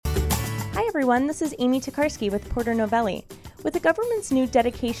everyone, this is Amy Tokarski with Porter Novelli. With the government's new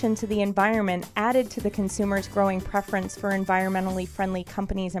dedication to the environment added to the consumer's growing preference for environmentally friendly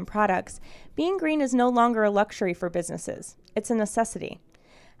companies and products, being green is no longer a luxury for businesses. It's a necessity.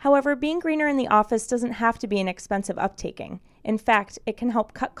 However, being greener in the office doesn't have to be an expensive uptaking. In fact, it can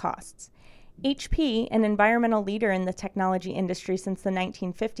help cut costs. HP, an environmental leader in the technology industry since the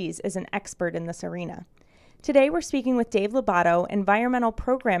 1950s, is an expert in this arena. Today, we're speaking with Dave Lobato, Environmental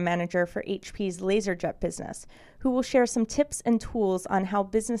Program Manager for HP's LaserJet business, who will share some tips and tools on how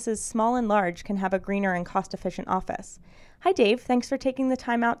businesses small and large can have a greener and cost-efficient office. Hi, Dave. Thanks for taking the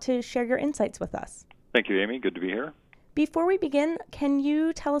time out to share your insights with us. Thank you, Amy. Good to be here. Before we begin, can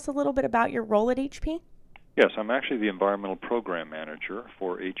you tell us a little bit about your role at HP? Yes, I'm actually the Environmental Program Manager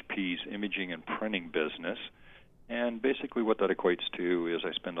for HP's imaging and printing business. And basically what that equates to is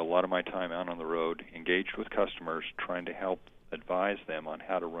I spend a lot of my time out on the road, engaged with customers, trying to help advise them on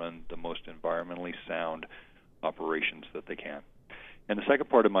how to run the most environmentally sound operations that they can. And the second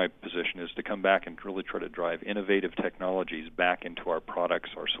part of my position is to come back and really try to drive innovative technologies back into our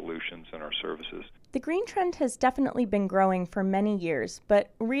products, our solutions, and our services. The green trend has definitely been growing for many years, but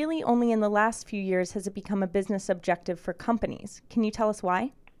really only in the last few years has it become a business objective for companies. Can you tell us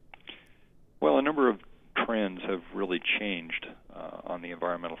why? Well, a number of trends have really changed on the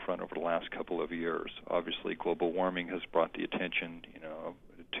environmental front over the last couple of years. Obviously, global warming has brought the attention,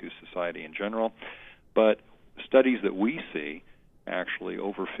 to society in general. But studies that we see, actually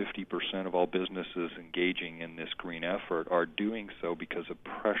over 50% of all businesses engaging in this green effort are doing so because of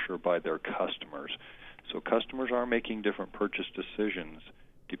pressure by their customers. So customers are making different purchase decisions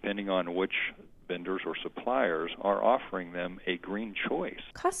depending on which vendors or suppliers are offering them a green choice.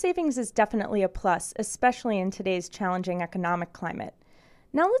 Cost savings is definitely a plus, especially in today's challenging economic climate.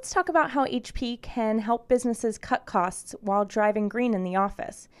 Now let's talk about how HP can help businesses cut costs while driving green in the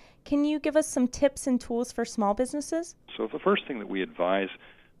office. Can you give us some tips and tools for small businesses? So the first thing that we advise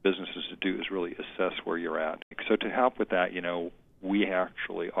businesses to do is really assess where you're at. So to help with that, we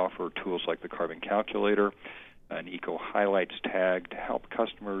actually offer tools like the carbon calculator, an eco highlights tag to help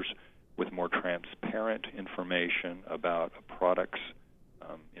customers with more transparent information about a product's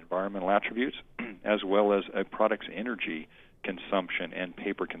environmental attributes, as well as a product's energy consumption and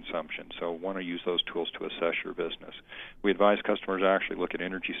paper consumption. So want to use those tools to assess your business. We advise customers to actually look at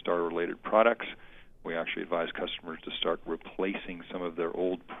Energy Star-related products. We actually advise customers to start replacing some of their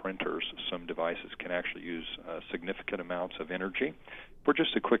old printers. Some devices can actually use significant amounts of energy. For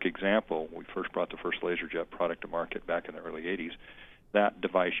just a quick example, we first brought the first LaserJet product to market back in the early 80s. That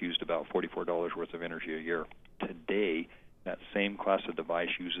device used about $44 worth of energy a year. Today, that same class of device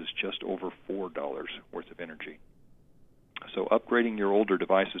uses just over $4 worth of energy. So upgrading your older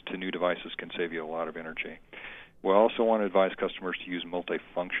devices to new devices can save you a lot of energy. We also want to advise customers to use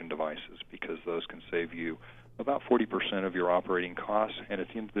multifunction devices because those can save you about 40% of your operating costs. And at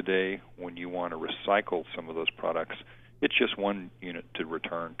the end of the day, when you want to recycle some of those products, it's just one unit to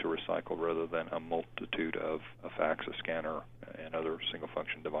return to recycle rather than a multitude of a fax, a scanner, and other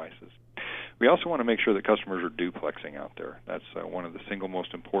single-function devices. We also want to make sure that customers are duplexing out there. That's one of the single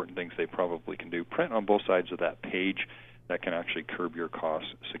most important things they probably can do. Print on both sides of that page. That can actually curb your costs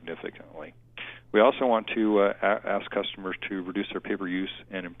significantly. We also want to ask customers to reduce their paper use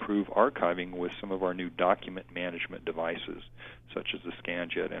and improve archiving with some of our new document management devices, such as the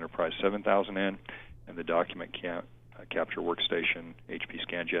ScanJet Enterprise 7000N and the Document Capture Workstation HP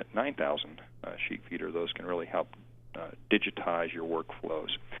ScanJet 9000 sheet feeder. Those can really help digitize your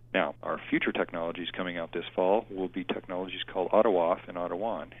workflows. Now, our future technologies coming out this fall will be technologies called Auto Off and Auto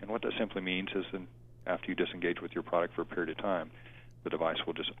On. And what that simply means is that after you disengage with your product for a period of time, the device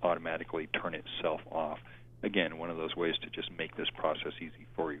will just automatically turn itself off. Again, one of those ways to just make this process easy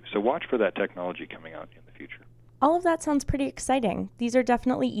for you. So watch for that technology coming out in the future. All of that sounds pretty exciting. These are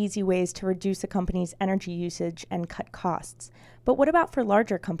definitely easy ways to reduce a company's energy usage and cut costs. But what about for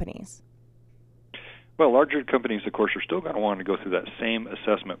larger companies? Well, larger companies, of course, are still going to want to go through that same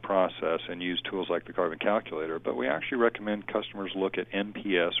assessment process and use tools like the carbon calculator, but we actually recommend customers look at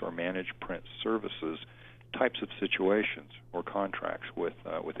MPS or managed print services types of situations or contracts with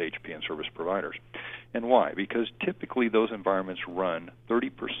HP and service providers. And why? Because typically those environments run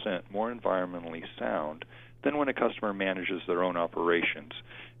 30% more environmentally sound than when a customer manages their own operations.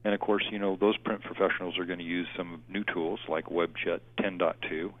 And, of course, those print professionals are going to use some new tools like WebJet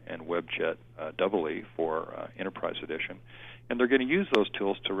 10.2 and WebJet EE for Enterprise Edition. And they're going to use those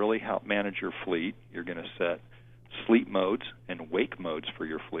tools to really help manage your fleet. You're going to set sleep modes and wake modes for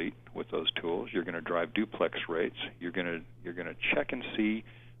your fleet with those tools. You're going to drive duplex rates. You're going to check and see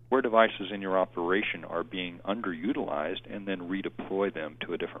where devices in your operation are being underutilized, and then redeploy them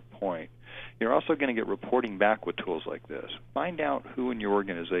to a different point. You're also going to get reporting back with tools like this. Find out who in your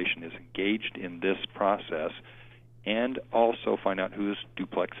organization is engaged in this process, and also find out who's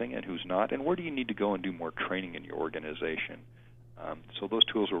duplexing and who's not, and where do you need to go and do more training in your organization. So those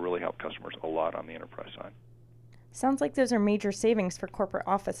tools will really help customers a lot on the enterprise side. Sounds like those are major savings for corporate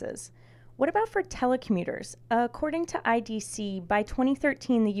offices. What about for telecommuters? According to IDC, by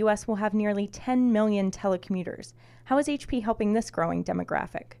 2013, the U.S. will have nearly 10 million telecommuters. How is HP helping this growing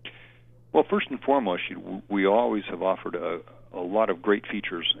demographic? Well, first and foremost, we always have offered a lot of great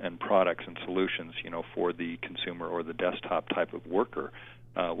features and products and solutions, for the consumer or the desktop type of worker.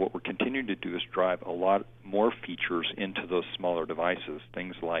 What we're continuing to do is drive a lot more features into those smaller devices,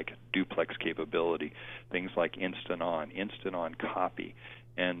 things like duplex capability, things like instant on copy,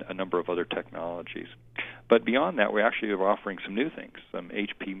 and a number of other technologies. But beyond that, we actually are offering some new things, some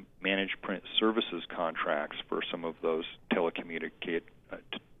HP Managed Print Services contracts for some of those telecommuters.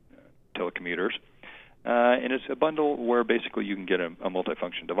 And it's a bundle where basically you can get a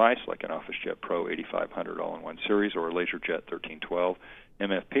multifunction device like an OfficeJet Pro 8500 all-in-one series or a LaserJet 1312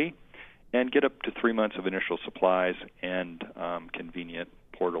 MFP, and get up to 3 months of initial supplies and convenient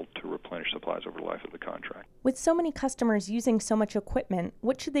portal to replenish supplies over the life of the contract. With so many customers using so much equipment,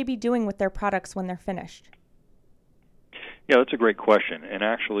 what should they be doing with their products when they're finished? Yeah, that's a great question. And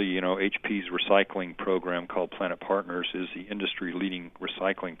actually, HP's recycling program called Planet Partners is the industry-leading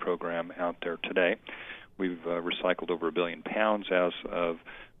recycling program out there today. We've recycled over 1 billion pounds as of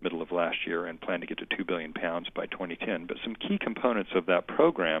middle of last year and plan to get to 2 billion pounds by 2010. But some key components of that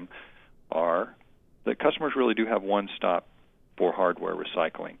program are that customers really do have one stop for hardware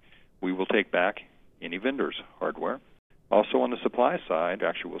recycling. We will take back any vendor's hardware. Also on the supply side,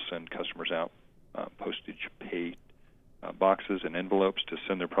 actually we'll send customers out postage-paid boxes and envelopes to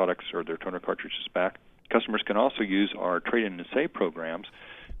send their products or their toner cartridges back. Customers can also use our trade-in and save programs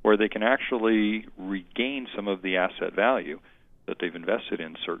where they can actually regain some of the asset value that they've invested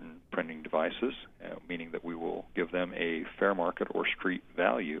in certain printing devices, meaning that we will give them a fair market or street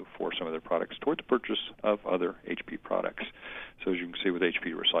value for some of their products toward the purchase of other HP products. So as you can see with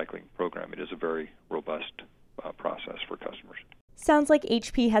HP Recycling Program, it is a very robust process for customers. Sounds like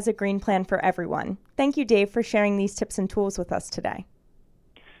HP has a green plan for everyone. Thank you, Dave, for sharing these tips and tools with us today.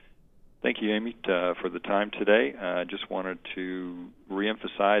 Thank you, Amy, for the time today. I just wanted to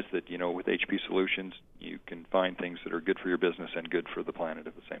reemphasize that, with HP Solutions, you can find things that are good for your business and good for the planet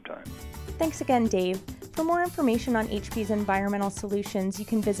at the same time. Thanks again, Dave. For more information on HP's environmental solutions, you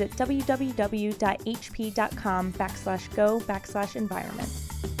can visit www.hp.com/go/environment.